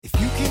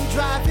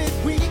drive it,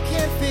 we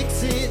can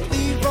fix it.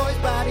 Leroy's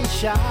Body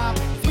Shop.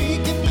 We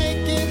can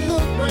make it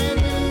look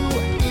brand new.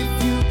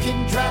 If you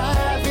can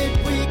drive it,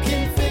 we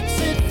can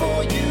fix it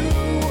for you.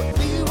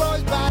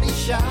 Leroy's Body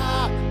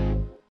Shop.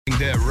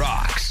 That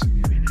rocks.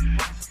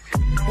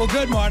 Well,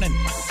 good morning.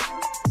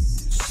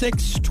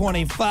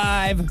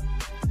 6:25.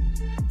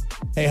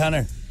 Hey,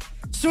 Hunter.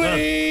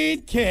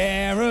 Sweet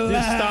Caroline.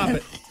 Just stop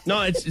it.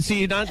 No,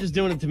 you're not just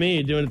doing it to me.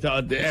 You're doing it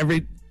to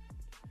every.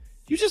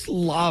 You just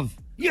love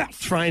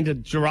trying to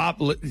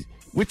drop.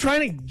 We're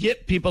trying to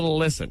get people to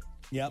listen.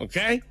 Yep.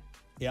 Okay?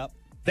 Yep.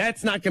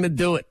 That's not going to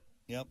do it.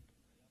 Yep.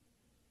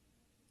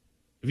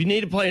 If you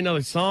need to play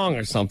another song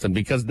or something,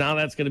 because now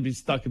that's going to be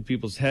stuck in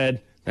people's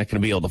head, not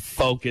going to be able to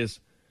focus.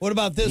 What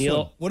about this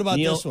one? What about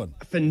this one?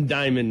 Effing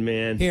Diamond,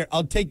 man. Here,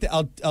 I'll take the.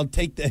 I'll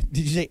take the. Did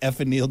you say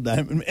effing Neil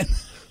Diamond, man?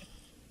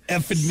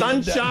 Effing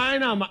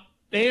Sunshine on my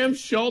damn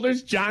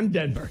shoulders, John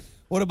Denver.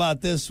 What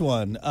about this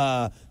one?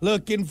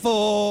 Looking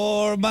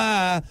for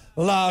my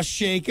lost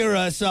shaker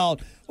of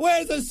salt.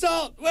 Where's the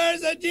salt? Where's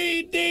the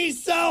GD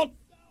salt?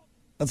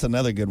 That's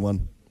another good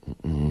one.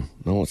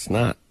 No, it's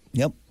not.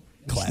 Yep.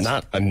 Classic. It's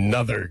not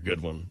another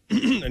good one.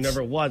 It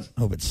never was.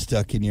 Hope it's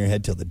stuck in your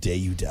head till the day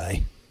you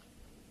die.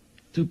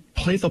 Dude,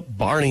 play the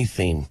Barney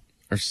theme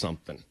or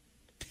something.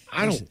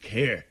 I don't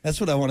care. That's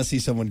what I want to see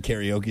someone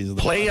karaoke.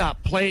 Play.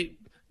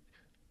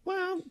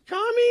 Well,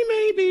 call me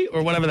maybe,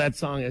 or whatever that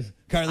song is.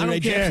 Carly Rae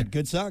Jepsen.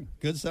 Good song.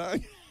 Good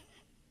song.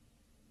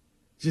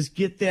 Just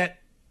get that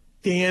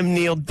damn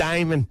Neil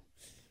Diamond.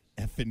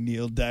 Effing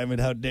Neil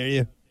Diamond, how dare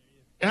you?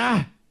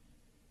 Anyway.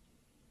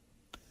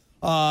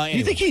 Do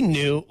you think he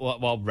knew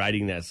while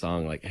writing that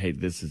song, like, hey,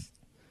 this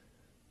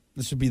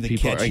would be the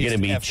people catchiest are going to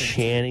be effort.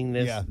 chanting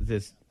this? Yeah.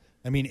 This.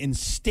 I mean, in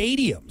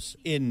stadiums,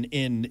 in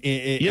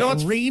you know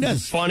what's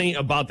arenas. funny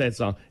about that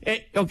song?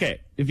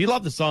 Okay, if you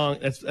love the song,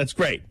 that's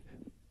great.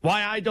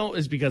 Why I don't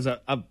is because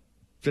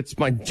it's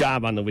my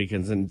job on the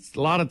weekends, and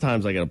a lot of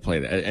times I got to play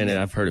that, and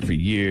I've heard it for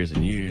years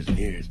and years and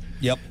years.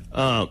 Yep.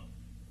 And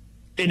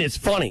it's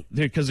funny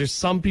because there's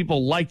some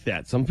people like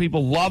that. Some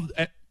people love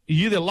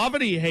you either love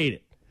it or you hate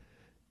it.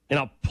 And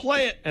I'll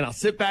play it, and I'll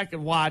sit back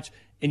and watch,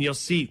 and you'll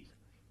see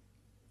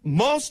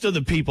most of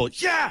the people,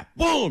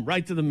 boom,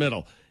 right to the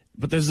middle.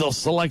 But there's those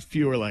select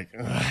few who are like,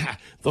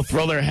 they'll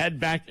throw their head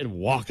back and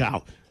walk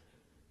out.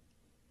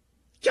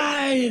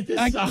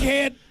 I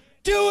can't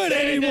do it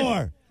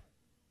anymore.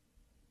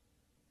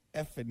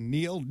 Effing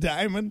Neil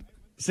Diamond.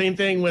 Same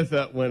thing with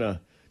when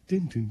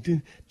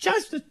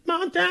just a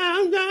small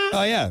town.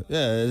 Oh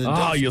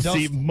yeah. You'll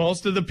see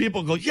most of the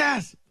people go,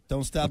 yes.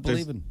 Don't Stop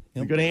Believing.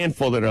 A good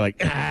handful that are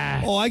like,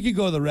 Oh, I could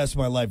go the rest of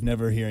my life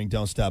never hearing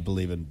 "Don't Stop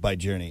Believing" by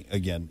Journey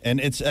again, and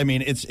it's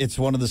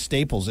one of the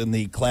staples in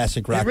the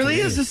classic rock. It really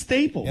community. is a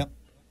staple. Yep.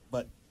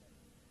 But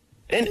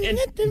and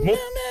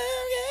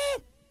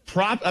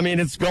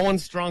it's going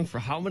strong for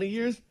how many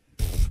years?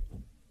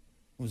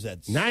 Was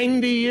that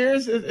 90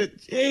 years?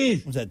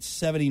 Jeez. Was that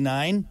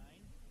 79?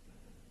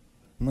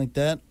 Something like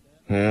that.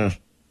 Yeah.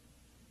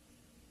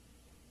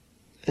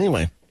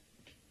 Anyway.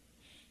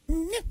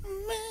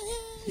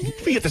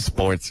 Forget the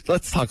sports.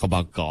 Let's talk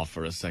about golf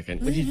for a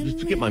second. Would you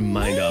just get my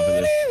mind off of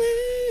this?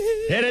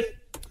 Hit it.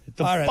 Hit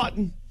the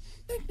button.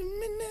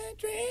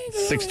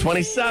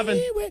 6:27.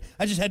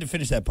 I just had to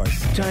finish that part.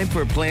 Time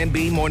for Plan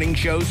B Morning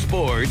Show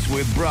Sports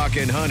with Brock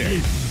and Hunter.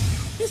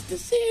 Mr.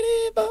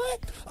 City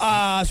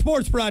Boy.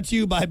 Sports brought to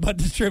you by Bud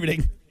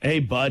Distributing. Hey,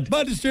 Bud.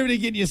 Bud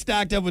Distributing getting you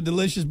stocked up with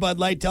delicious Bud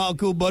Light, tall,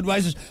 cool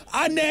Budweisers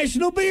on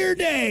National Beer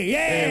Day.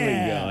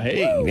 Yeah. There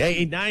we go.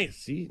 Hey, nice.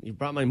 See, you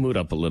brought my mood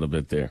up a little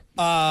bit there.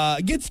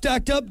 Get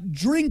stocked up,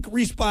 drink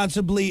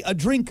responsibly,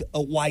 drink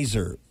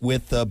wiser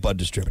with Bud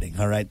Distributing.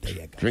 All right, there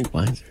you go. Drink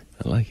wiser.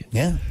 I like it.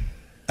 Yeah.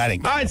 I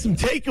think. All right, some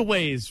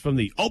takeaways from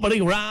the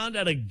opening round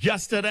at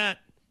Augusta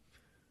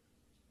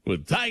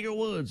with Tiger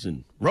Woods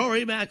and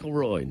Rory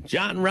McIlroy and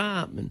Jon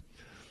Rahm. And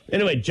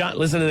anyway, John,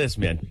 listen to this,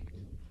 man.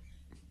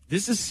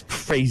 This is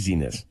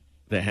craziness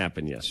that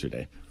happened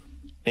yesterday.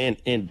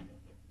 And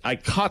I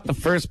caught the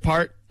first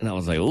part, and I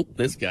was like, oh,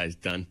 this guy's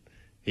done.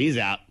 He's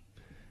out.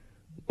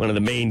 One of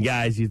the main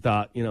guys you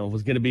thought,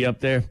 was going to be up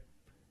there.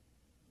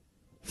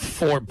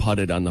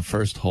 4-putted on the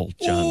first hole,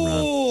 Jon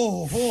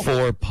Rahm.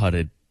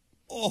 4-putted.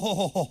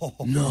 Oh.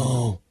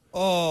 No.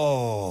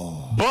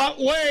 Oh. But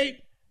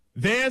wait,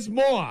 there's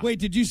more. Wait,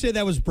 did you say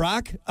that was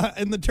Brock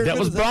in the tournament? That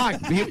was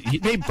Brock.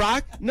 Hey,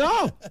 Brock?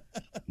 No.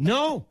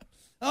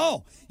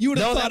 Oh, you would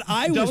have thought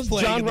I was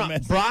playing Jon in the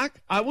Rahm.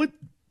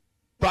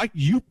 Brock,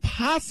 you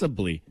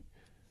possibly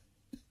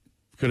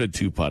could have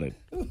 2-putted.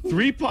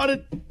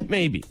 3-putted,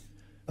 maybe.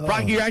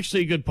 Brock, you're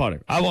actually a good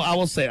putter. I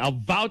will say, I'll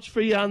vouch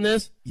for you on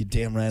this. You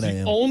damn right I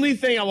am. The only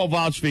thing I will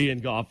vouch for you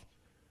in golf,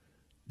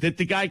 that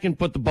the guy can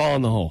put the ball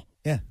in the hole.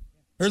 Yeah.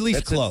 Or at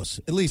least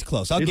close. At least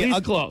close. I'll get You're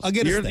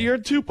a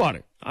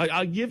 2-putter.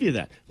 I'll give you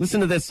that.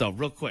 Listen to this, though,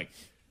 real quick.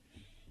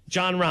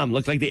 Jon Rahm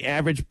looked like the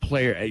average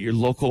player at your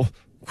local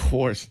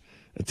course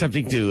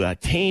attempting to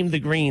tame the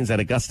greens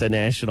at Augusta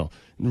National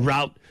en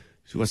route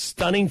to a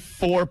stunning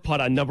 4-putt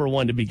on number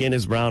 1 to begin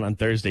his round on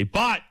Thursday.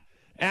 But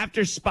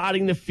after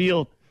spotting the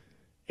field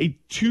a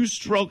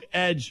 2-stroke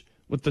edge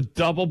with the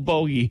double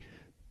bogey.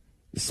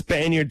 The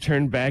Spaniard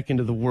turned back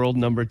into the world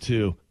number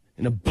 2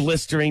 in a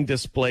blistering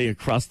display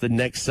across the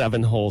next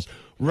 7 holes.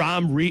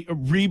 Rahm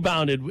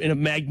rebounded in a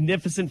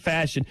magnificent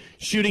fashion,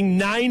 shooting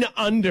 9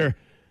 under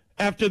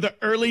after the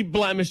early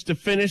blemish to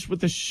finish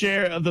with a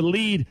share of the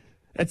lead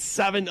at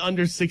 7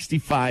 under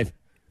 65.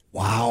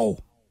 Wow.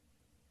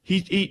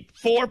 He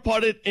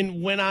 4-putted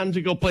and went on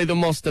to go play the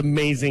most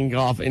amazing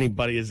golf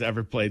anybody has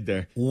ever played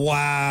there.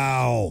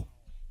 Wow.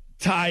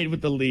 Tied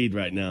with the lead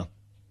right now.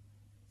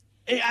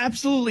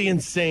 Absolutely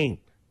insane.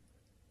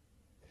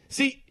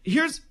 See,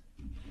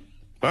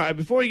 all right,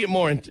 before we get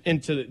more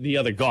into the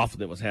other golf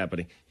that was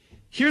happening,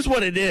 here's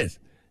what it is.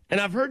 And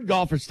I've heard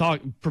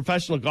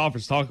professional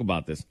golfers talk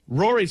about this.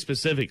 Rory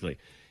specifically.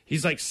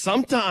 He's like,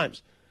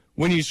 sometimes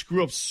when you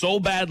screw up so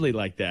badly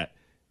like that,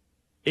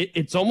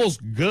 it's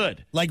almost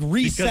good. Like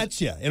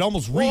resets you. It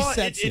almost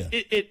resets you.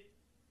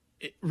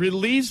 It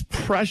relieves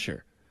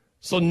pressure.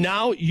 So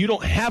now you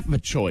don't have a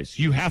choice.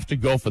 You have to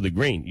go for the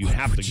green. You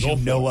have to go for it.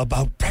 You know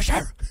about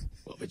pressure.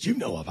 Well, but you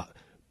know about it.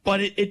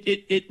 But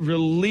it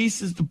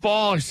releases the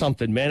ball or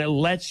something, man. It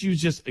lets you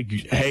just,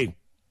 hey,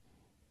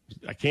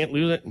 I can't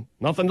lose it.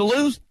 Nothing to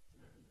lose.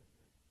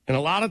 And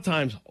a lot of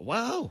times,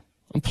 wow,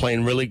 I'm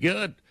playing really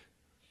good.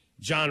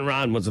 John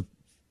Rahm was a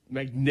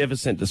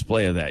magnificent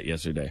display of that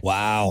yesterday.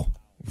 Wow.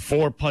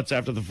 4 putts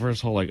after the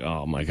first hole, like,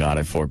 oh my God,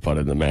 I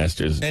 4-putted the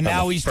Masters. And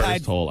now he's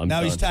tied.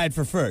 Now he's tied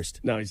for first.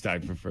 Now he's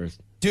tied for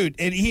first. Dude,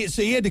 and he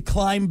had to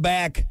climb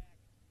back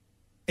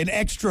an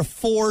extra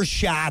 4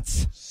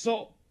 shots.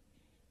 So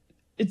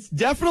it's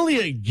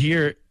definitely a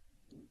gear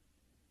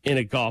in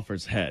a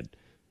golfer's head.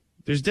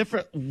 There's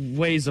different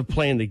ways of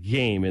playing the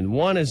game, and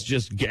one is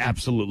just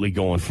absolutely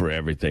going for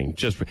everything.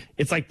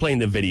 It's like playing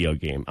the video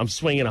game. I'm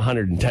swinging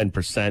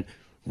 110%.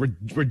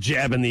 We're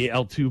jabbing the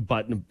L2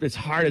 button as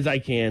hard as I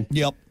can.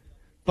 Yep.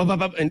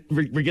 And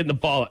we're getting the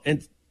ball.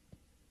 And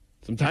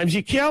sometimes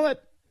you kill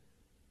it.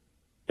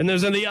 And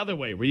there's the other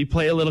way where you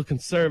play a little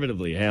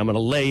conservatively. Hey, I'm going to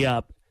lay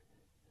up.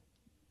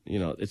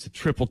 It's a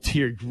triple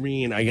tier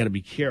green. I got to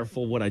be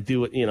careful what I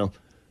do.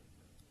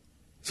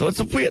 So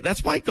it's weird.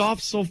 That's why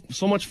golf's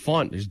so much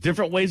fun. There's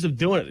different ways of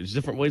doing it. There's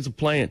different ways of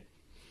playing.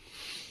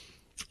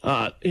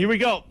 Here we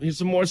go. Here's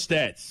some more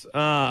stats.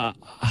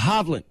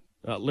 Hovland.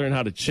 Learn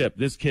how to chip.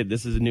 This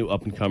is a new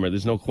up-and-comer.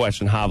 There's no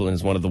question Hovland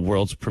is one of the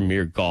world's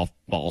premier golf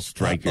ball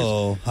strikers.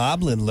 Oh,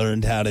 Hovland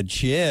learned how to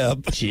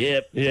chip.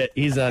 Chip. Yeah,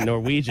 he's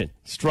Norwegian.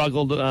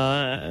 Struggled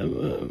a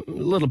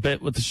little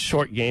bit with the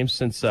short game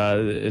since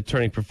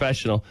turning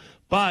professional.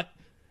 But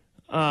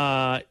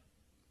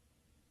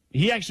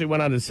he actually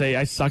went on to say,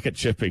 I suck at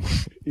chipping.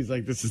 He's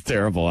like, this is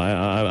terrible.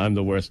 I'm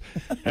the worst.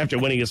 After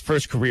winning his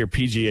first career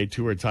PGA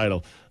Tour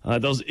title.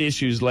 Those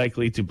issues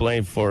likely to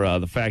blame for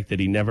the fact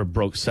that he never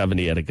broke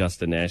 70 at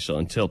Augusta National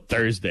until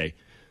Thursday.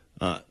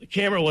 The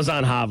camera was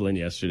on Hovland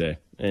yesterday,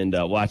 and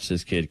watch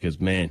this kid because,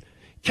 man,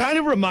 kind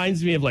of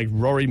reminds me of like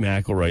Rory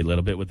McIlroy a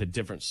little bit with a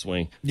different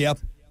swing. Yep.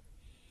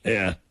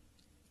 Yeah.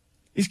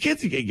 These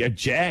kids get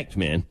jacked,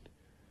 man.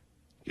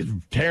 He's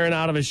tearing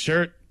out of his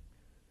shirt.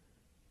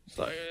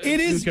 Like, it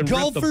is.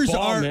 Golfers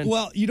are,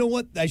 well, you know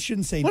what? I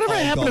shouldn't say whatever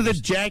happened golfers.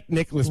 to the Jack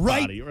Nicklaus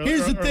body?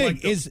 Here's the thing: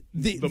 like is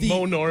the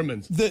Mo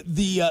Normans,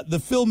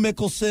 the Phil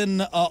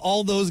Mickelson,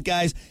 all those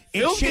guys.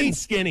 Phil's getting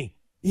skinny.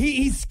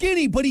 He's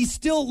skinny, but he's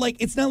still like,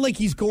 it's not like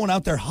he's going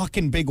out there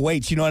hucking big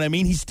weights. You know what I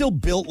mean? He's still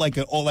built like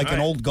an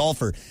old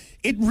golfer.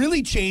 It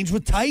really changed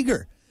with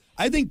Tiger.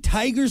 I think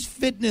Tiger's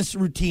fitness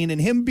routine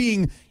and him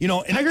being,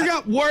 Tiger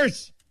got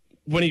worse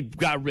when he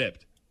got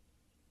ripped.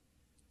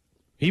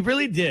 He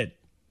really did.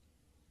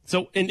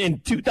 So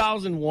in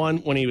 2001,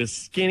 when he was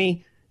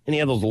skinny and he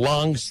had those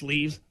long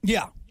sleeves,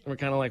 yeah, were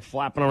kind of like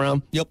flapping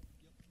around. Yep,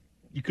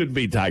 you couldn't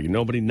beat Tiger.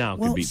 Nobody now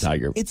could beat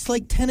Tiger. It's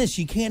like tennis.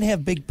 You can't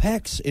have big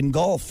pecs in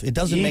golf. It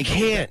doesn't make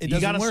can't. It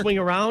you got to swing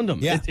around them.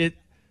 Yeah,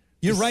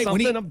 you're right.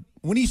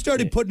 When he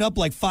started putting up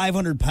like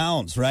 500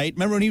 pounds, right?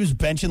 Remember when he was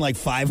benching like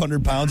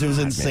 500 pounds? It was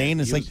insane.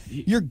 Man, it's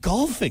you're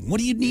golfing. What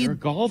do you need? You're a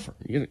golfer.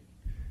 You're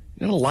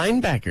a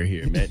linebacker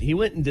here, man. He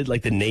went and did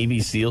like the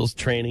Navy SEALs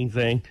training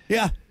thing.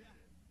 Yeah.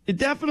 It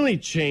definitely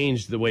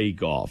changed the way you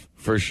golf,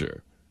 for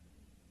sure.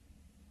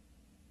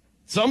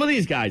 Some of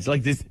these guys,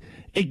 like this,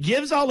 it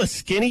gives all the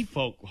skinny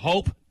folk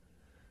hope.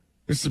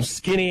 There's some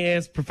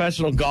skinny-ass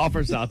professional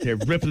golfers out there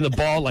ripping the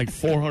ball like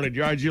 400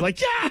 yards. You're like,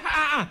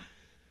 yeah,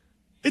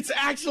 it's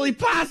actually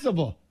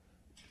possible.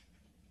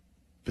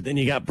 But then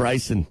you got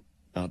Bryson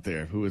out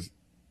there who is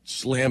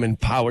slamming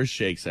power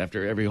shakes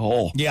after every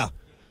hole. Yeah.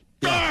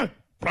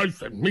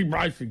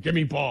 Bryson, give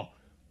me ball.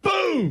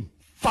 Boom!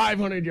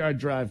 500-yard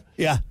drive.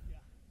 Yeah.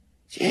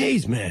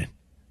 Jeez, man.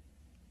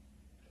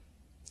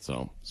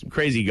 So, some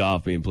crazy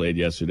golf being played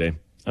yesterday.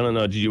 I don't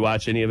know. Did you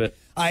watch any of it?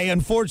 I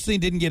unfortunately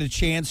didn't get a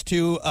chance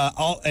to,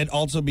 and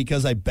also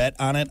because I bet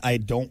on it, I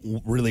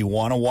don't really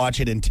want to watch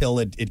it until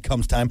it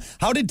comes time.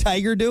 How did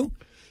Tiger do?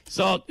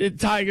 So,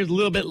 Tiger's a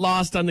little bit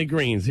lost on the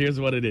greens. Here's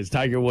what it is.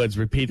 Tiger Woods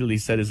repeatedly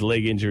said his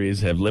leg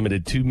injuries have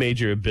limited 2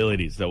 major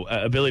abilities. The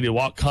ability to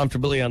walk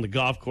comfortably on the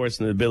golf course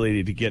and the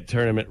ability to get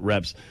tournament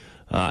reps.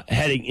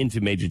 heading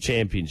into major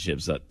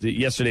championships.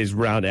 Yesterday's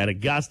round at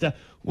Augusta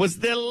was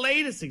the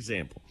latest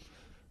example.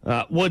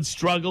 Woods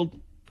struggled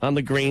on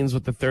the greens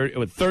with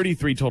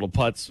 33 total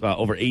putts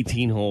over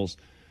 18 holes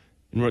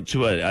and went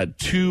to a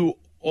 2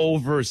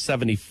 over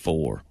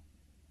 74.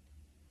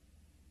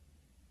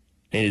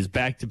 And his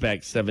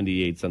back-to-back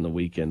 78s on the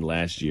weekend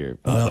last year.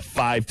 The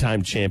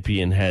 5-time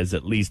champion has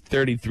at least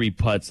 33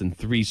 putts in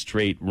 3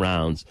 straight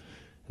rounds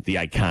at the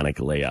iconic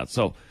layout.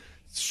 So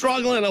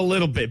struggling a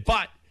little bit,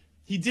 but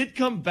he did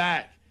come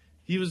back.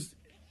 I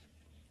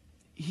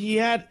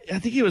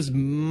think he was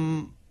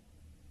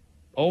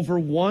over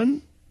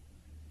 1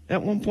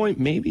 at one point,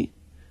 maybe.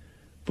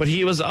 But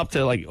he was up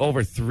to like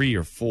over 3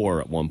 or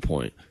 4 at one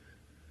point.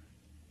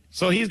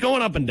 So he's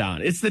going up and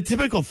down. It's the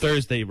typical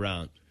Thursday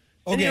round.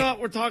 Okay. And you know what?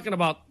 We're talking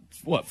about,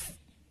 what?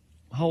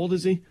 How old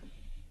is he?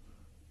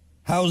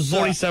 How's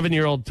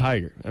 47-year-old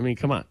Tiger. I mean,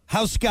 come on.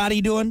 How's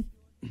Scotty doing?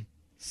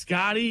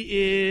 Scotty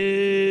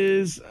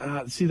is,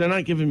 see, they're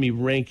not giving me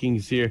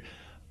rankings here.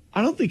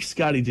 I don't think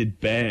Scotty did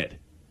bad.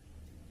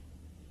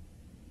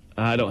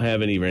 I don't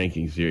have any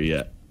rankings here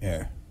yet.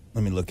 Here,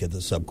 let me look at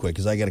this up quick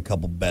because I got a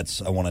couple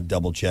bets I want to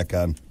double check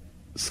on.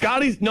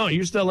 Scotty's, no,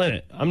 you're still in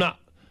it. I'm not.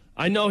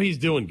 I know he's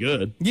doing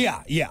good.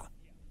 Yeah.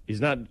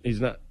 He's not.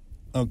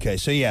 Okay,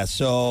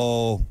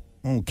 so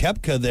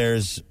Koepka,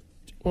 there's.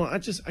 Well, I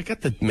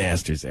got the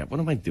Masters app. What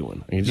am I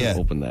doing? I can just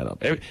open that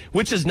up,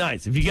 which is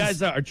nice. If you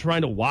guys are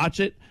trying to watch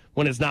it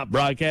when it's not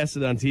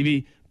broadcasted on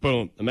TV,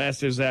 boom, the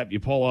Masters app, you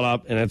pull it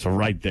up, and it's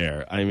right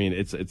there. I mean,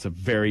 it's a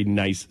very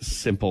nice,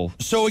 simple.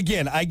 So,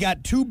 again, I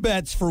got 2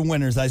 bets for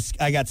winners.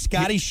 I got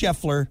Scotty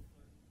Scheffler.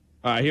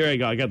 All right, here I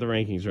go. I got the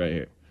rankings right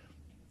here.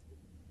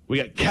 We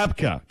got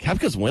Koepka.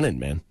 Koepka's winning,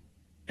 man,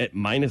 at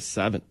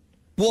 -7.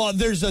 Well,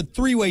 there's a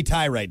 3-way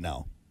tie right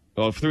now.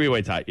 Oh,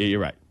 3-way tie. Yeah, you're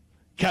right.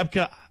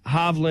 Koepka,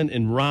 Hovland,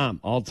 and Rahm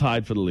all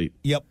tied for the lead.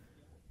 Yep.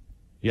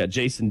 You got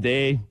Jason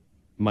Day,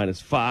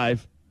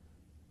 -5.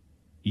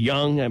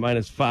 Young at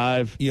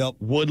 -5. Yep.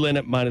 Woodland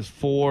at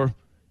 -4.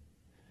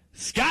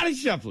 Scotty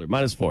Scheffler,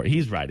 -4.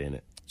 He's right in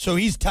it. So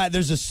he's tied.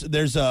 There's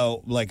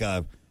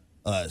a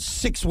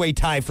 6-way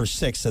tie for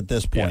 6 at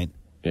this point.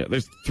 Yeah,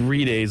 there's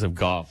 3 days of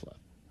golf left.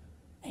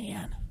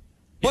 Man.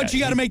 But you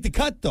got to make the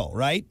cut, though,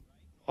 right?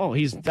 Oh,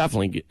 he's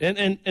definitely good.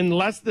 And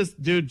unless this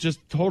dude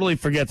just totally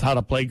forgets how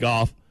to play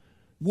golf.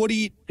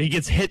 He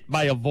gets hit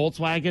by a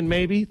Volkswagen,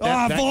 maybe?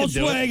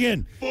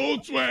 Volkswagen!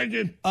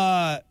 Volkswagen!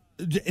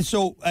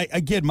 So,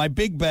 again, my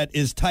big bet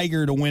is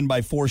Tiger to win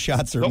by 4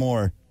 shots or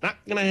more. Not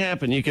going to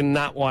happen. You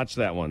cannot watch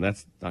that one.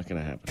 That's not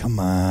going to happen. Come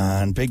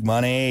on, big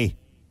money.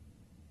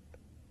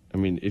 I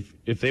mean,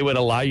 if they would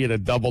allow you to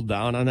double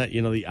down on that,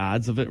 the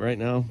odds of it right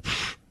now,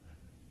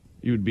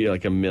 you would be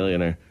like a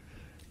millionaire.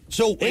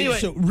 So, anyway,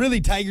 so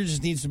really, Tiger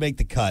just needs to make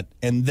the cut,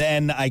 and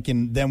then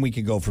we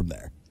can go from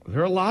there. There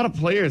are a lot of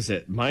players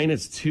at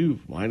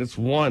 -2,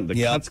 -1. The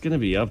cut's going to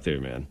be up there,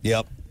 man.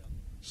 Yep.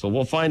 So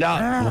we'll find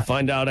out. We'll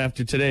find out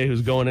after today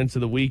who's going into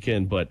the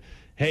weekend. But,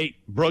 hey,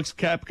 Brooks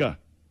Koepka,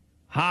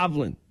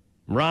 Hovland,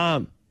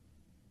 Rahm,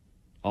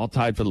 all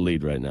tied for the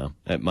lead right now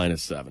at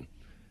 -7.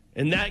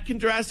 And that can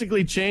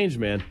drastically change,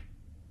 man.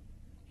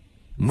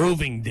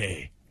 Moving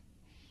day.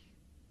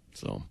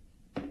 So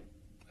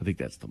I think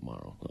that's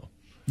tomorrow, though.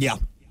 Yeah.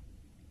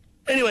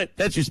 Anyway,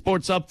 that's your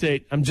sports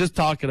update. I'm just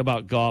talking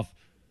about golf.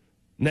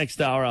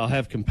 Next hour, I'll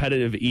have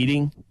competitive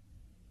eating.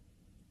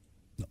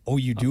 Oh,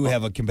 you do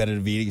have a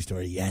competitive eating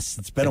story. Yes,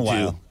 it's been a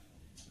while.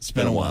 It's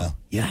been a while.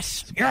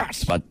 Yes.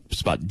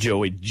 Spot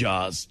Joey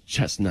Jaws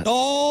Chestnut.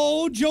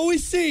 Oh, Joey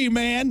C,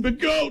 man. The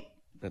GOAT.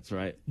 That's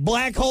right.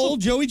 Black hole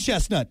Joey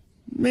Chestnut.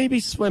 Maybe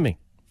swimming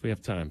if we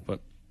have time,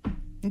 but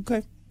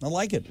okay. I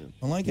like it.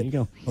 There you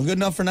go. Well, good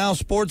enough for now.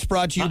 Sports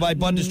brought to you by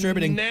Bud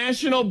Distributing.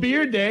 National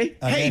Beer Day.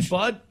 Hey,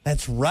 Bud.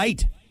 That's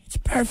right. It's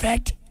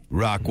perfect.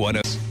 Rock one.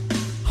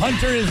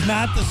 Hunter is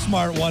not the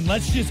smart one.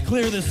 Let's just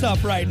clear this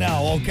up right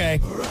now, okay?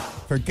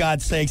 For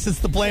God's sakes, it's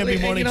the Plan B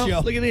Morning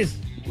Show. Look at these.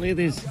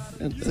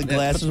 The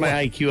glasses. Put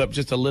my IQ up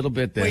just a little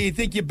bit there. Wait, you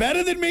think you're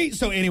better than me?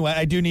 So anyway,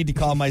 I do need to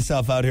call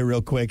myself out here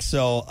real quick.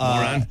 So,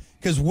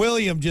 because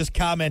William just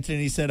commented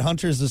and he said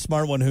Hunter's the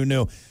smart one. Who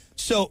knew?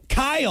 So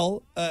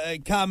Kyle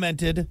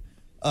commented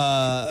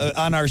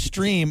on our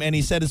stream and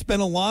he said it's been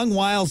a long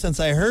while since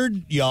I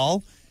heard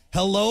y'all.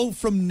 Hello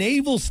from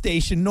Naval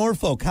Station,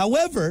 Norfolk.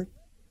 However,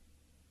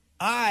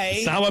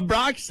 that's not what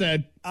Brock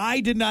said.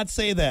 I did not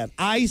say that.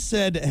 I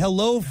said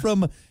hello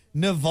from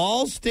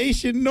Naval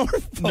Station,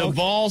 Norfolk.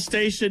 Naval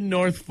Station,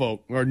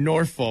 Norfolk.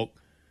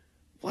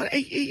 What?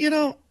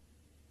 I'm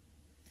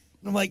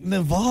like,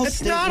 Naval It's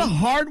Station. not a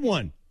hard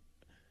one.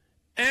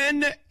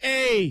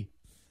 N-A-V-A.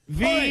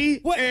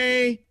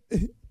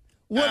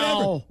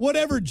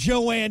 Whatever,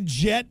 Joanne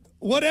Jett.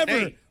 Whatever,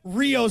 Hey.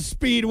 Rio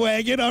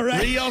Speedwagon, all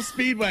right? Rio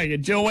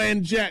Speedwagon,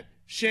 Joanne Jett,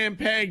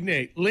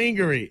 Champagne,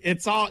 Lingerie.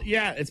 It's all,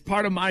 it's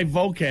part of my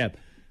vocab.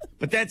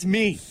 But that's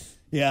me.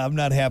 Yeah, I'm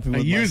not happy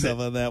with use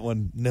myself on that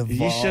one. Naval.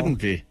 You shouldn't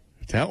be.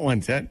 That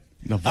one's that.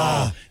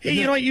 Naval. Hey,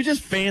 you know what? You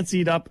just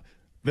fancied up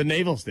The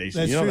naval station.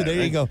 That's you know true. that, There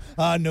right? you go.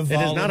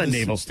 Naval. It is not a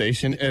naval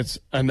station. It's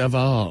a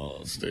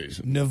naval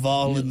station.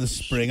 Naval in the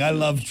spring. I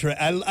love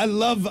I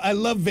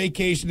love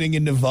vacationing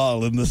in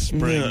Naval in the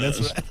spring. Yes.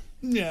 That's right.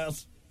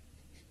 Yes.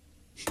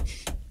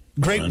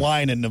 Great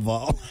wine in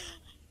Naval.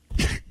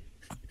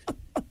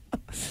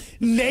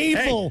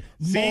 Naval,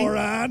 Hey,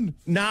 moron.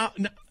 Now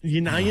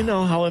you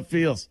know how it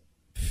feels.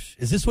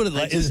 Is this what it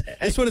like? Is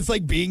this what it's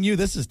like being you?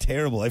 This is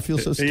terrible. I feel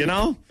so stupid. You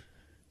know?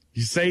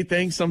 You say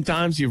things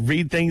sometimes, you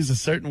read things a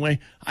certain way.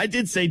 I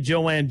did say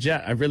Joanne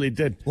Jett. I really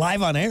did.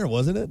 Live on air,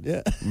 wasn't it?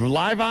 Yeah.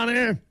 Live on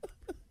air.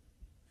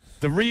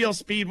 The real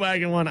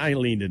Speedwagon one, I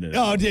leaned into it.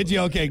 Oh, did you?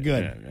 Okay,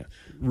 good. Yeah.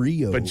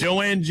 Rio. But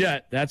Joanne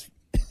Jett,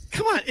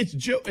 come on, it's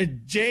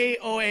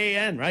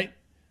Joan, right?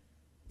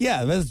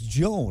 Yeah, that's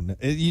Joan.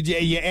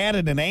 You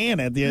added an Ann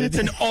at the end. It's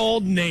an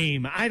old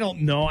name. I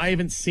don't know. I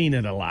haven't seen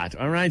it a lot.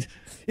 All right.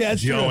 Yeah,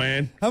 it's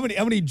Joanne. True.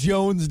 How many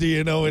Jones do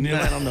you know in your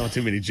I don't know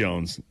too many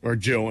Jones or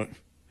Joanne.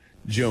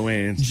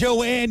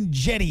 Joanne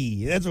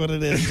Jetty. That's what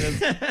it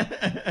is.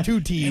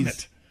 2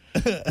 T's.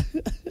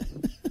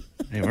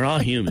 Hey, we're all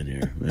human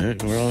here, man.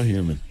 We're all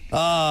human.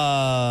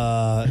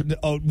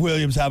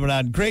 Williams having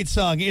on great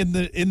song in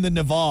the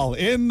Naval.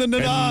 In the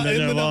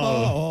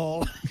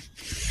Naval.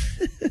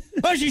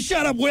 Why don't you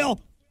shut up,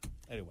 Will?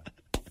 Anyway.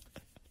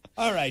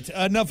 All right.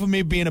 Enough of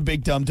me being a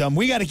big dum-dum.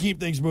 We got to keep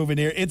things moving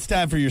here. It's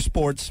time for your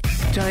sports.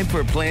 Time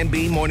for Plan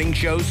B Morning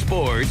Show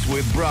Sports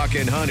with Brock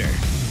and Hunter.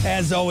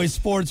 As always,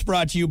 sports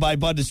brought to you by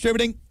Bud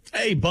Distributing.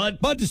 Hey, bud.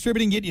 Bud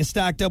Distributing, getting you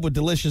stocked up with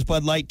delicious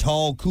Bud Light,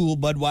 tall, cool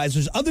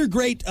Budweisers, other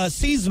great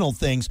seasonal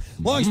things.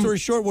 Long story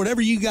short, whatever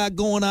you got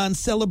going on,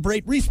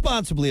 celebrate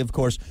responsibly, of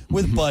course,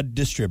 with Bud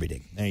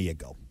Distributing. There you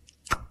go.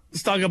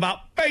 Let's talk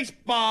about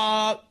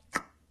baseball.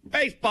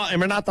 Baseball. And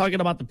we're not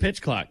talking about the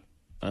pitch clock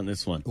on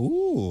this one.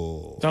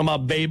 Ooh. Talking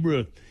about Babe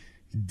Ruth.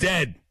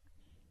 Dead.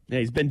 Yeah,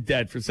 he's been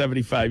dead for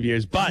 75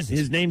 years, but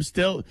his name's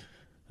still...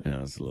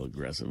 it's a little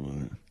aggressive.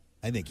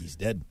 I think he's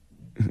dead.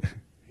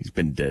 He's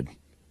been dead.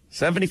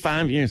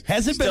 75 years.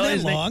 Has it been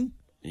that long?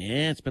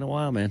 Yeah, it's been a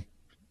while, man.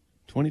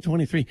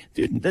 2023.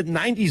 Dude, the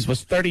 90s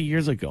was 30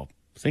 years ago.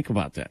 Think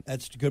about that.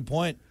 That's a good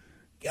point.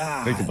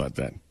 God. Think about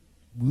that.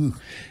 Ooh.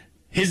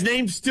 His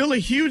name's still a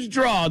huge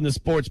draw in the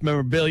sports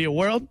memorabilia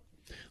world.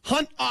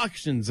 Hunt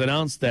Auctions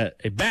announced that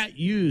a bat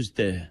used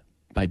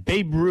by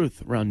Babe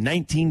Ruth around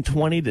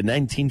 1920 to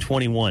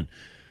 1921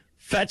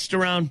 fetched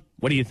around,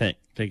 what do you think?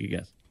 Take a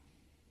guess.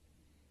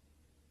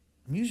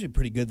 I'm usually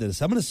pretty good at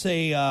this. I'm going to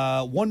say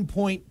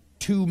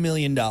 $1.2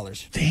 million.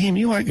 Damn,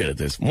 you are good at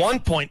this.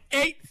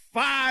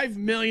 $1.85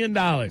 million.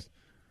 I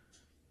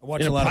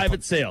watch in a lot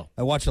private sale.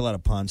 I watch a lot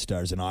of Pawn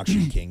Stars and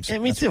Auction Kings. Yeah,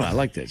 me too. I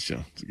like that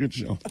show. It's a good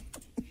show.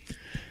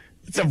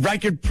 It's a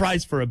record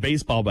price for a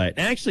baseball bat.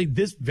 Actually,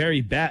 this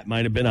very bat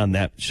might have been on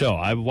that show.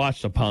 I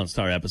watched a Pawn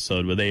Star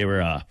episode where they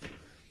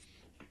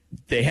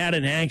had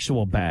an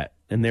actual bat,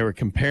 and they were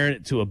comparing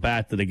it to a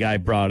bat that a guy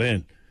brought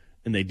in,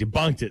 and they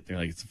debunked it. They're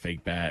like, it's a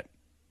fake bat.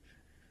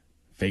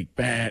 Fake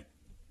bat.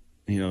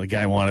 The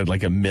guy wanted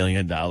like $1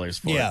 million for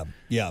it.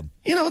 Yeah.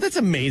 That's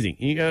amazing.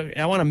 You go,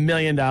 I want $1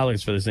 million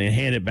for this thing, and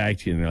hand it back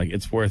to you, and they're like,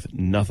 it's worth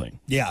nothing.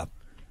 Yeah.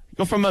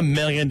 Go from $1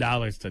 million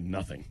to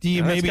nothing. Do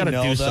you maybe know, do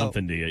though,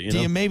 something to you? Do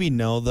you maybe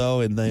know,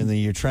 though, and then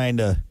you're trying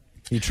to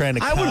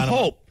I would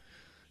hope.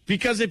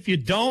 Because if you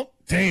don't,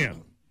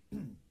 damn.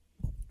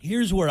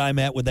 Here's where I'm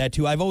at with that,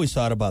 too. I've always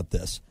thought about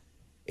this.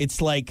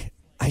 It's like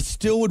I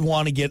still would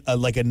want to get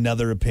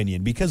another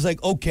opinion. Because,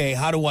 okay,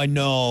 how do I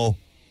know,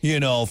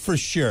 for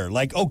sure?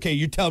 Okay,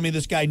 you're telling me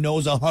this guy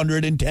knows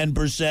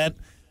 110%?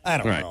 I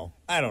don't know.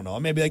 I don't know.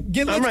 Maybe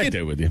I'm right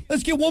there with you.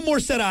 Let's get one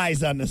more set of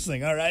eyes on this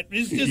thing, all right?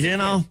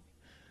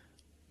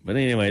 But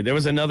anyway, there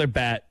was another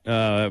bat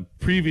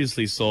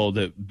previously sold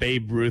that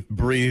Babe Ruth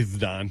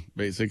breathed on,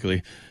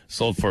 basically.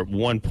 Sold for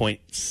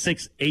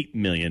 $1.68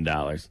 million.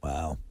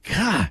 Wow.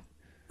 God.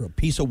 For a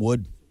piece of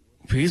wood.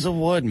 Piece of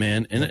wood,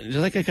 man. And it's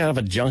like a kind of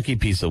a junky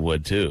piece of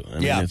wood, too. I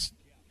mean,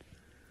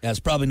 it's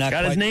probably not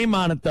got his name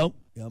on it, though.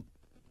 Yep.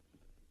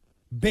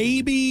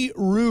 Baby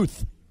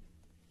Ruth.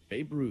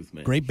 Babe Ruth,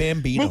 man. Great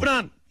Bambino. Moving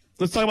on.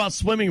 Let's talk about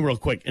swimming real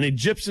quick. An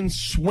Egyptian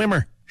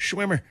swimmer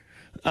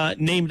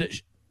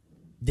named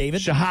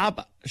David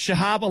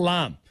Shahab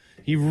Alam.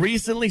 He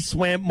recently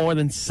swam more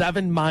than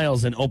 7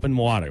 miles in open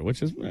water,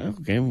 which is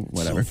okay,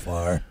 whatever. So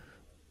far.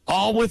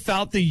 All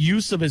without the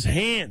use of his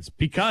hands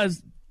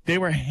because they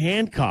were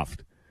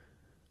handcuffed.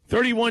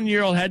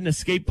 31-year-old hadn't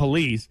escaped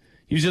police.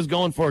 He was just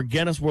going for a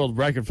Guinness World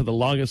Record for the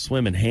longest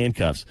swim in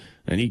handcuffs,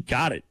 and he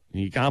got it.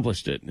 He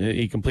accomplished it.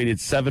 He completed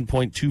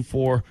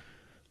 7.24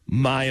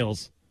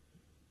 miles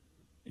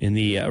in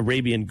the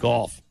Arabian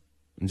Gulf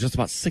in just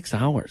about 6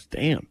 hours.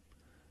 Damn.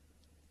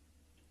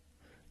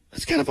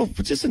 That's kind of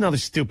just another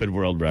stupid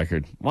world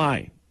record.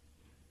 Why?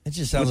 It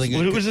just sounds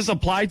who does this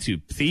apply to?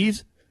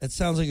 Thieves? That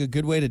sounds like a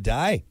good way to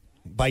die.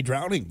 By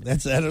drowning. I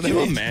don't know. Can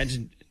you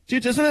imagine?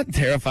 Dude, doesn't that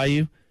terrify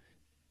you?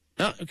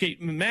 Okay,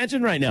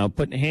 imagine right now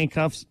putting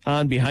handcuffs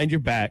on behind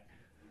your back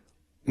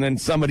and then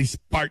somebody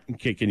Spartan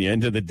kicking you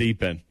into the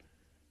deep end.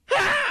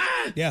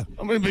 Yeah.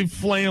 I'm going to be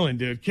flailing,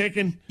 dude.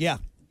 Kicking. Yeah.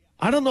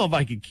 I don't know if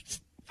I could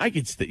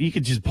you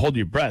could just hold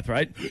your breath,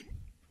 right?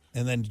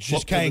 And then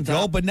just kind of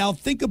go. But now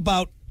think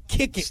about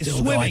kicking,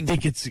 swimming. Though, I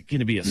think it's going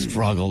to be a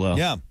struggle, though.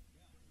 Yeah.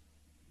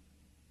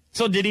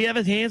 So did he have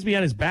his hands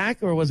behind his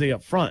back, or was he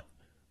up front?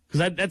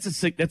 Because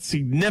that's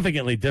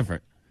significantly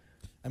different.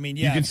 I mean,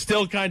 yeah. You can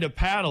still kind of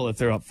paddle if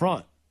they're up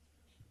front.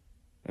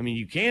 I mean,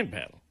 you can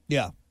paddle.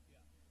 Yeah.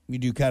 You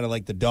do kind of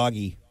like the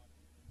doggy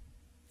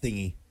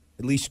thingy.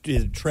 At least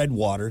tread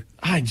water.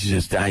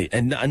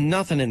 And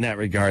nothing in that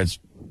regards.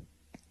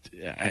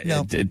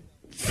 It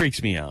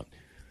freaks me out.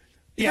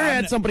 You ever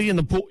had somebody in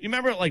the pool? You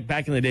remember, like,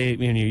 back in the day,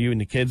 you and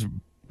the kids,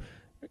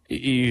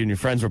 you and your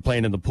friends were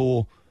playing in the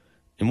pool,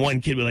 and one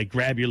kid would, like,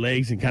 grab your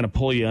legs and kind of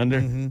pull you under,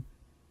 and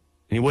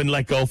he wouldn't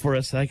let go for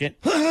a second.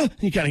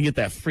 You kind of get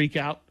that freak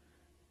out.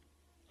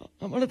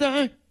 I'm going to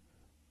die.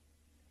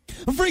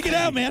 I'm freaking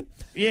out, man.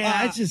 Yeah,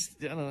 I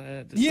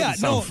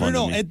don't know.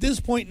 No. At this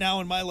point now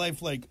in my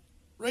life, like,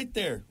 right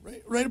there,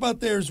 right about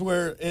there is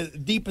where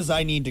deep as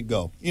I need to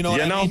go. You know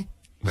what I mean?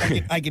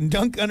 I can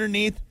dunk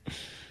underneath.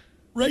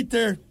 Right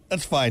there.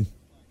 That's fine.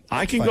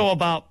 I can go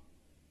about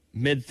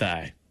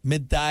mid-thigh.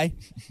 Mid-thigh?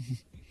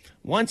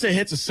 Once it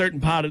hits a certain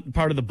part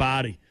of the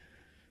body,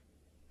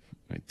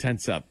 I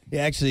tense up.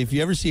 Yeah, actually, if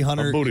you ever see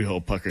Hunter... booty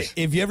hole puckers.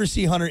 If you ever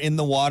see Hunter in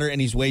the water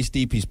and he's waist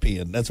deep, he's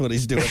peeing. That's what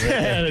he's doing right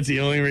there. That's the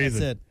only reason.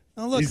 That's it.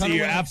 Oh, look, Hunter,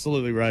 you're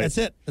absolutely right. That's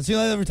it. That's the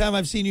only other time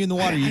I've seen you in the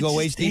water. You go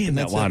waist deep in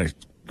that water.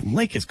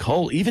 Lake is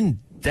cold. Even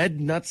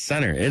Dead Nut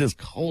Center, it is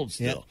cold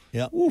still.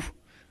 Yeah.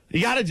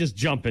 You got to just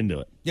jump into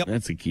it. Yep.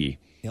 That's the key.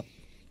 Yep.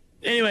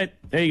 Anyway,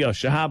 there you go.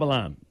 Shahab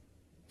Alam.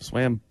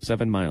 Swam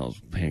 7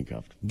 miles,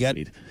 handcuffed. Got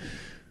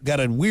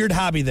a weird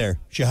hobby there,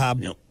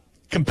 Shahab. Yep.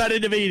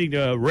 Competitive eating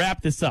to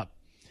wrap this up.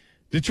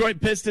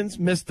 Detroit Pistons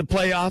missed the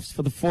playoffs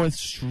for the 4th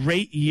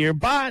straight year,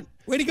 but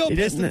way to go,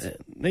 Pistons.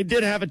 They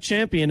did have a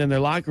champion in their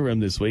locker room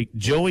this week,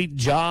 Joey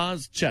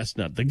Jaws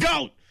Chestnut, the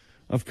GOAT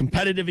of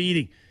competitive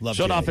eating.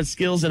 Showed off his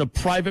skills in a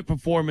private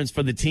performance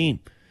for the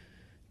team.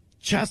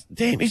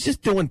 Damn, he's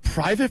just doing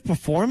private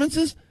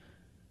performances?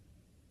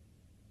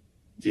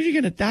 Dude, you're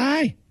going to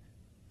die.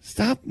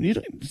 Stop.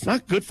 It's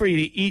not good for you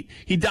to eat.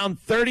 He downed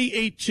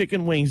 38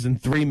 chicken wings in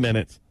 3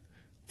 minutes,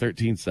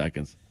 13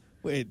 seconds.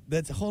 Wait,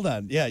 hold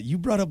on. Yeah, you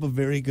brought up a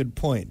very good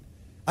point.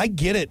 I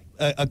get it.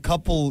 A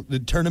couple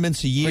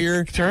tournaments a year.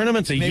 Year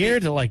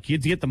to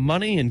get the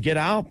money and get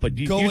out, but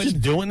you're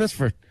just doing this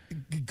for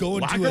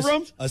going to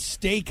a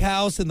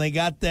steakhouse and they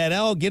got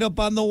that, get up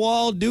on the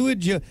wall, do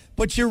it.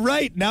 But you're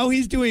right. Now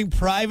he's doing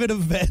private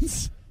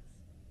events.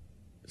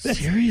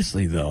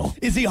 Seriously, though.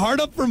 Is he hard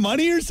up for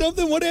money or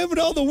something? What happened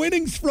to all the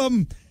winnings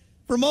from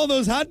all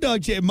those hot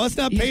dog chains? It must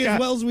not pay as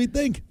well as we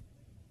think.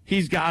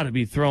 He's got to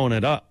be throwing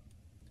it up.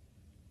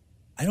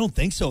 I don't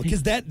think so,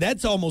 because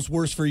that's almost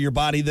worse for your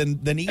body than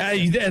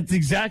eating. That's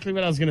exactly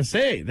what I was going to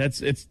say.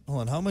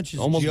 Hold on, how much is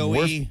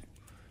Joey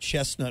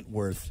Chestnut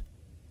worth?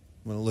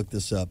 I'm going to look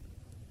this up.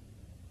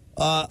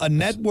 A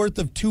net worth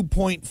of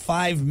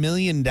 $2.5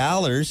 million.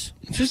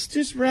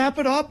 Just wrap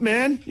it up,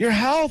 man. Your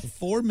health.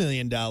 $4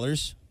 million.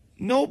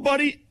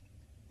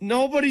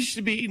 Nobody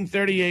should be eating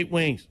 38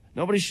 wings.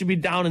 Nobody should be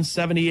down in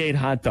 78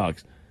 hot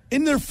dogs.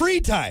 In their free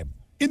time.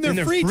 In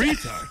their free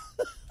time.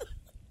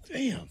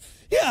 Damn.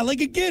 Yeah,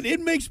 again, it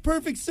makes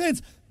perfect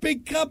sense.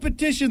 Big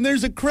competition.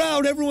 There's a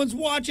crowd. Everyone's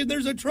watching.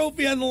 There's a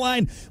trophy on the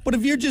line. But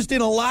if you're just in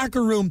a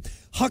locker room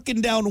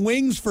hucking down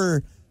wings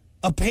for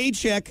a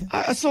paycheck.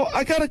 So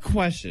I got a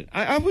question.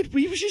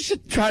 We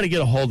should try to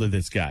get a hold of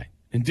this guy.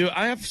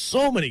 I have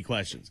so many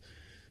questions.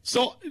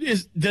 So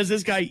does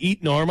this guy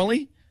eat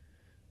normally?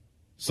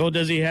 So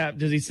does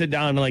he sit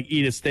down and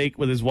eat a steak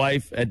with his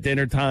wife at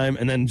dinner time,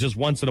 and then just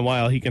once in a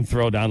while he can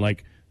throw down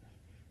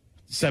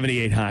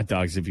 78 hot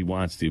dogs if he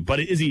wants to? But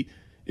is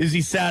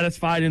he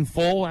satisfied and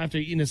full after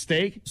eating a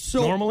steak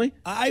normally?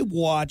 I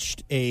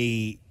watched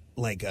a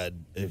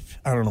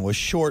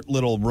short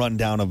little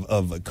rundown of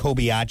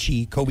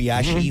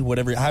Kobayashi,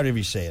 whatever, however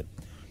you say it.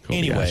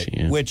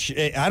 Kobayashi, which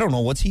I don't know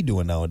what's he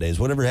doing nowadays.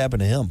 Whatever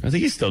happened to him? I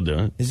think he's still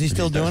doing it. Is he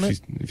still doing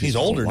it? He's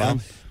older now.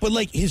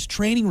 But his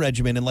training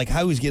regimen and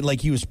how he was getting,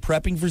 he was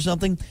prepping for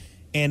something.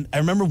 And I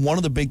remember one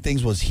of the big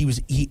things was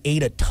he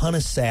ate a ton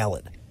of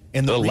salad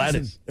and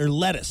lettuce.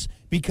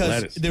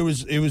 Because it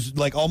was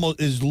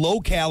almost is low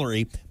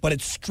calorie, but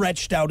it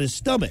stretched out his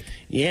stomach.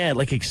 Yeah,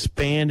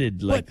 expanded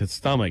the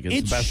stomach.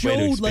 It's the best way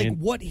to expand. It showed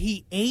what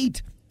he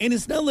ate, and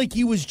it's not like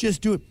he was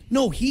just doing.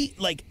 No,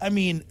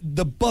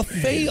 the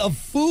buffet of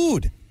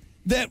food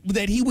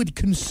that he would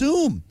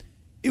consume.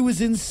 It was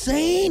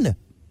insane.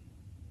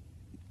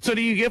 So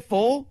do you get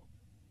full?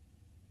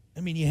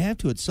 I mean, you have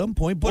to at some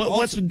point. But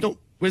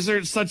was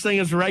there such thing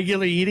as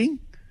regular eating?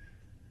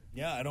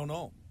 Yeah, I don't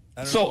know.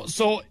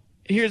 So.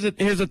 Here's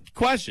a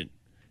question.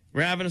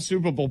 We're having a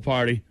Super Bowl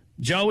party.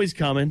 Joey's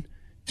coming.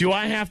 Do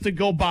I have to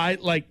go buy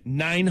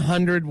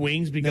 900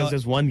 wings because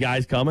there's one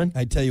guy's coming?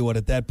 I tell you what,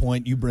 at that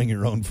point, you bring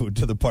your own food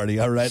to the party.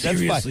 All right,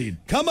 seriously. That's fine.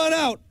 Come on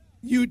out.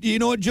 You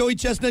know what, Joey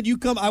Chestnut, you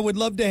come. I would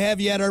love to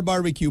have you at our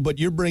barbecue, but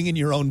you're bringing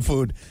your own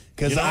food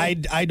because I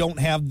don't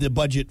have the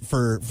budget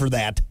for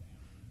that.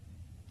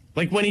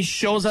 Like when he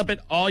shows up at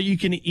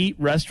all-you-can-eat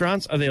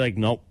restaurants, are they like,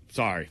 nope,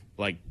 sorry.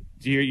 Like,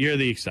 you're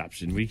the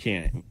exception. We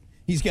can't.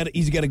 He's got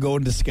to go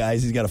in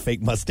disguise. He's got a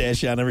fake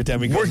mustache on every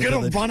time he goes. We're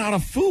going to run out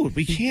of food.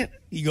 We can't.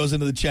 He goes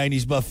into the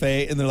Chinese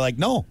buffet, and they're like,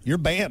 no, you're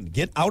banned.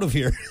 Get out of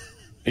here.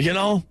 You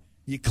know?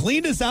 You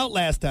cleaned us out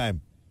last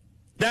time.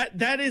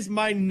 That is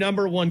my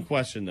number one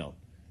question, though.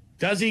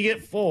 Does he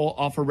get full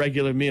off a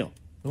regular meal?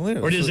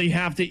 Or does he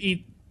have to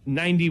eat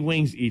 90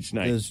 wings each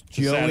night? Does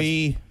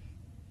Joey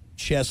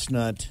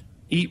Chestnut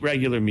eat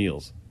regular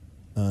meals?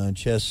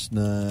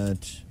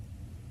 Chestnut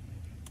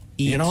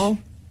eat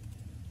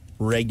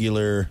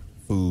regular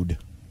food.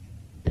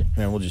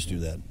 Man, we'll just do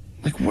that.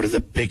 Like, what are the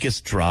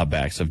biggest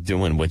drawbacks of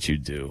doing what you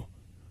do?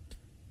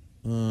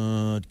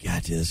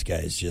 God, this guy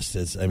is just,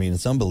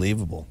 it's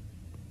unbelievable.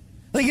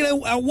 Like,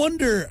 I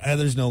wonder,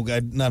 there's no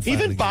guy, not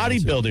even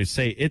bodybuilders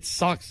say it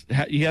sucks.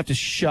 You have to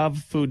shove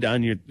food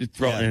down your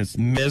throat, and it's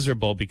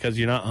miserable because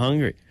you're not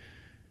hungry.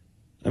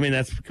 I mean,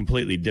 that's a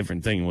completely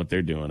different thing than what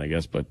they're doing, I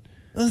guess, but.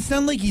 Well, it's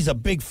not like he's a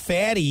big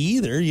fatty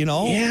either, you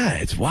know? Yeah,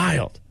 it's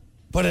wild.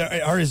 But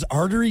are his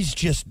arteries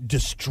just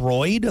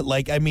destroyed?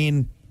 Like, I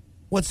mean,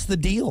 what's the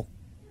deal?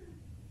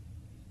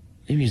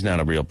 Maybe he's not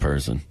a real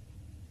person.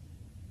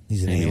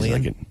 He's an Maybe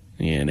alien?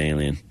 He's like an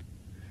alien.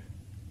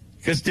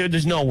 Because, dude,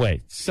 there's no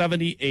way.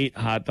 78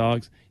 hot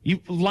dogs. You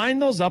line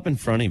those up in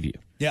front of you.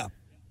 Yeah.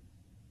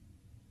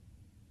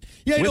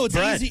 Yeah, I know it's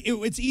bread. easy.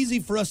 It's easy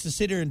for us to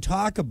sit here and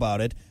talk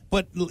about it,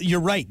 but you're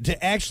right.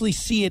 To actually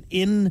see it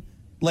in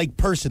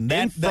person,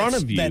 in front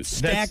of you, that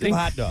stack of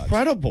hot dogs,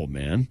 incredible,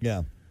 man.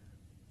 Yeah.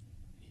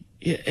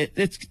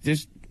 It's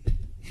just.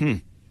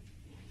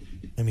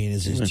 I mean,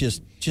 is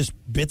it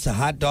just bits of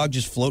hot dog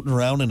just floating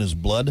around in his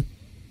blood?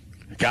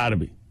 Gotta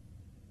be.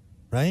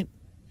 Right?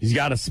 He's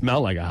got to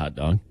smell like a hot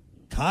dog.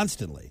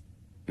 Constantly.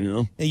 You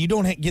know? And you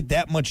don't get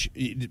that much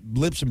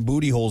lips and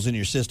booty holes in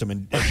your system,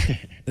 and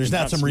there's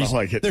not some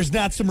there's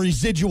not some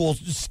residual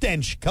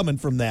stench coming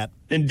from that.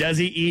 And does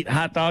he eat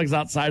hot dogs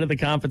outside of the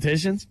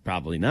competitions?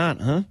 Probably not,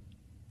 huh?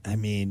 I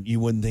mean, you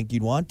wouldn't think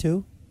you'd want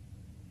to.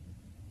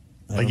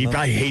 Like he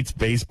probably hates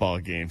baseball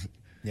games.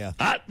 Yeah.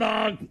 Hot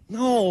dog?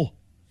 No.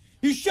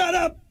 You shut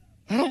up.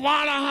 I don't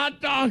want a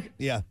hot dog.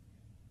 Yeah.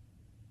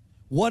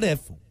 What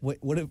if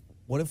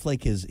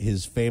like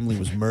his family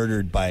was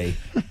murdered by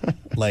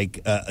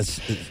like a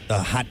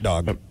hot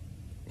dog,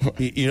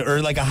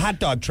 or like a hot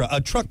dog truck, a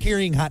truck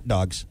carrying hot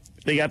dogs?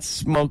 They got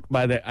smoked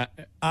by the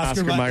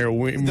Oscar Mayer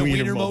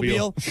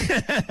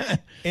Wienermobile.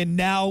 And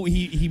now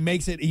he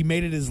made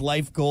it his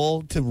life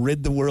goal to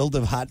rid the world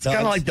of hot dogs. It's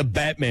kind of like the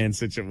Batman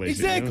situation.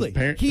 Exactly. You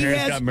know?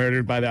 Parents got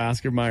murdered by the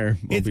Oscar Mayer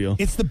mobile.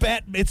 It's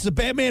the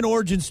Batman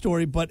origin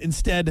story, but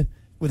instead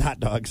with hot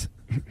dogs.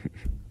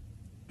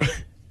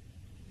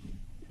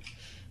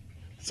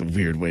 It's a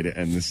weird way to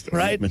end this story,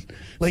 right? Man.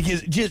 Like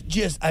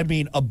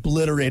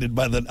obliterated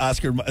by the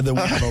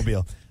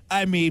Wienermobile.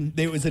 I mean,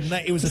 Is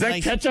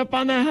that ketchup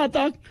on that hot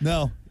dog?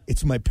 No,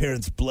 it's my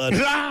parents' blood.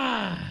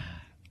 I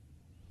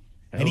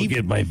will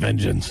get my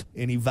vengeance.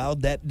 And he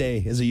vowed that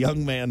day, as a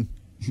young man,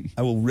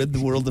 I will rid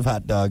the world of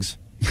hot dogs.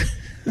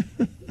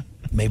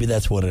 Maybe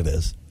that's what it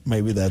is.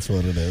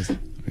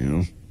 You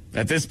know,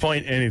 at this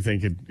point,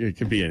 it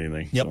could be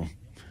anything. Yep. So. All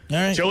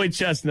right. Joey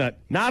Chestnut,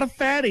 not a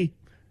fatty,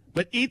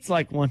 but eats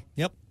like one.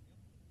 Yep.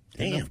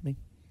 Damn.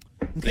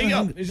 There you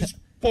go. It's just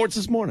sports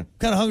this morning.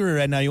 Kind of hungry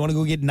right now. You want to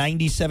go get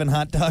 97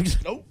 hot dogs?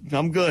 Nope,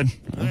 I'm good.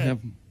 I have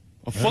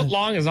a foot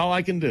long is all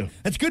I can do.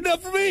 That's good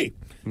enough for me.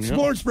 Yep.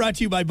 Sports brought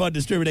to you by Bud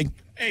Distributing.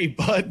 Hey,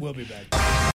 Bud. We'll be back.